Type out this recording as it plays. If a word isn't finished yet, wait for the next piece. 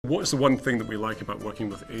What's the one thing that we like about working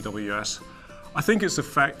with AWS? I think it's the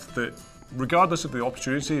fact that regardless of the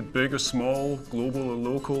opportunity, big or small, global or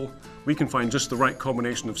local, we can find just the right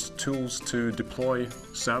combination of tools to deploy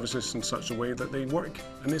services in such a way that they work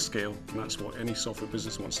and they scale, and that's what any software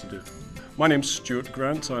business wants to do. My name's Stuart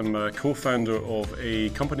Grant. I'm a co-founder of a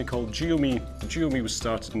company called Geome. Geome was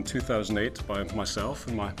started in 2008 by myself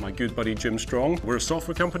and my good buddy Jim Strong. We're a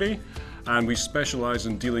software company and we specialize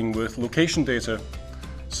in dealing with location data.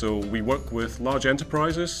 So we work with large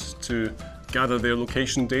enterprises to gather their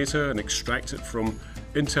location data and extract it from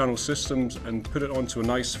internal systems and put it onto a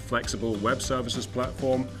nice flexible web services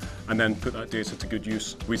platform and then put that data to good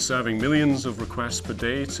use. We're serving millions of requests per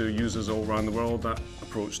day to users all around the world. That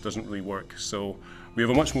approach doesn't really work. So we have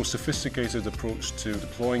a much more sophisticated approach to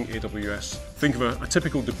deploying AWS. Think of a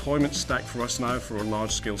typical deployment stack for us now for a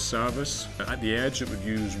large-scale service. At the edge, it would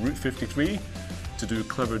use Route 53 to do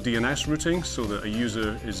clever DNS routing so that a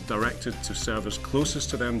user is directed to servers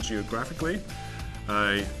closest to them geographically.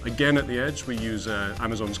 Again, at the edge, we use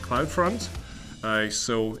Amazon's CloudFront.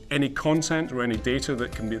 So any content or any data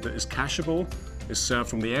that is cacheable is served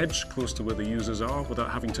from the edge close to where the users are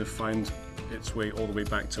without having to find its way all the way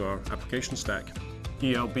back to our application stack.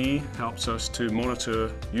 ELB helps us to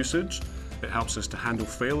monitor usage. It helps us to handle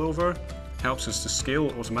failover, helps us to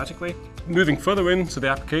scale automatically. Moving further into the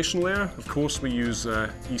application layer, of course, we use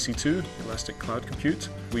EC2, Elastic Cloud Compute.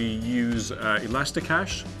 We use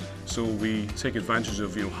Elasticache, so we take advantage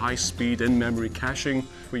of high-speed in-memory caching.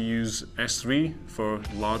 We use S3 for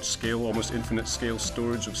large-scale, almost infinite-scale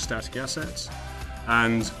storage of static assets.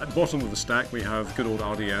 And at the bottom of the stack, we have good old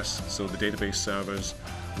RDS, so the database servers,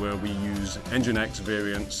 where we use Nginx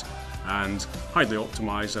variants and highly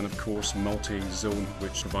optimized, and of course multi-zone,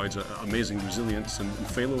 which provides amazing resilience and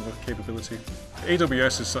failover capability.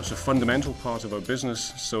 AWS is such a fundamental part of our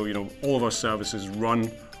business, so all of our services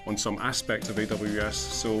run on some aspect of AWS.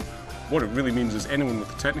 So what it really means is anyone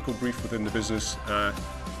with a technical brief within the business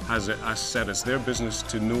has it as set as their business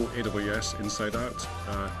to know AWS inside out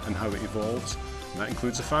and how it evolves, and that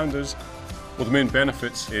includes the founders. Well, the main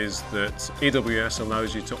benefits is that AWS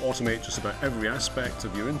allows you to automate just about every aspect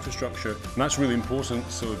of your infrastructure, and that's really important.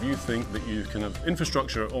 So if you think that you can have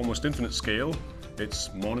infrastructure at almost infinite scale,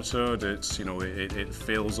 it's monitored, it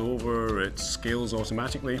fails over, it scales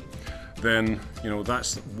automatically, then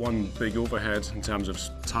that's one big overhead in terms of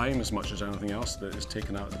time as much as anything else that is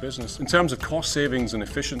taken out of the business. In terms of cost savings and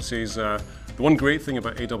efficiencies, the one great thing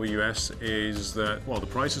about AWS is that, well, the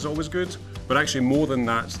price is always good, but actually more than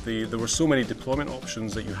that, there were so many deployment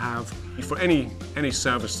options that you have. For any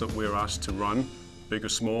service that we're asked to run, big or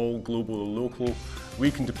small, global or local,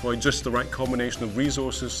 we can deploy just the right combination of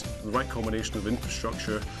resources, the right combination of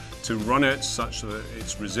infrastructure to run it such that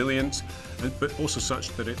it's resilient, but also such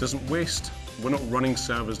that it doesn't waste. We're not running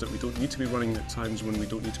servers that we don't need to be running at times when we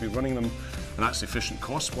don't need to be running them, and that's efficient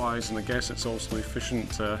cost-wise, and I guess it's also efficient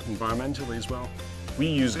environmentally as well. We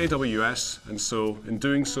use AWS, and so in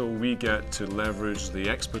doing so, we get to leverage the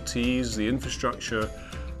expertise, the infrastructure,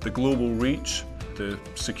 the global reach, the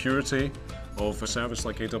security of a service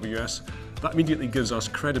like AWS. That immediately gives us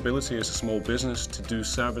credibility as a small business to do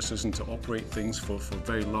services and to operate things for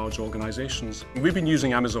very large organizations. We've been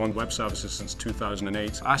using Amazon Web Services since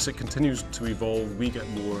 2008. As it continues to evolve, we get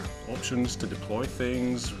more options to deploy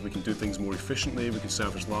things, we can do things more efficiently, we can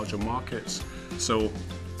service larger markets. So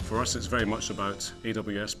for us, it's very much about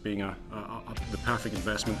AWS being the perfect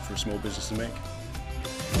investment for a small business to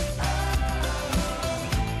make.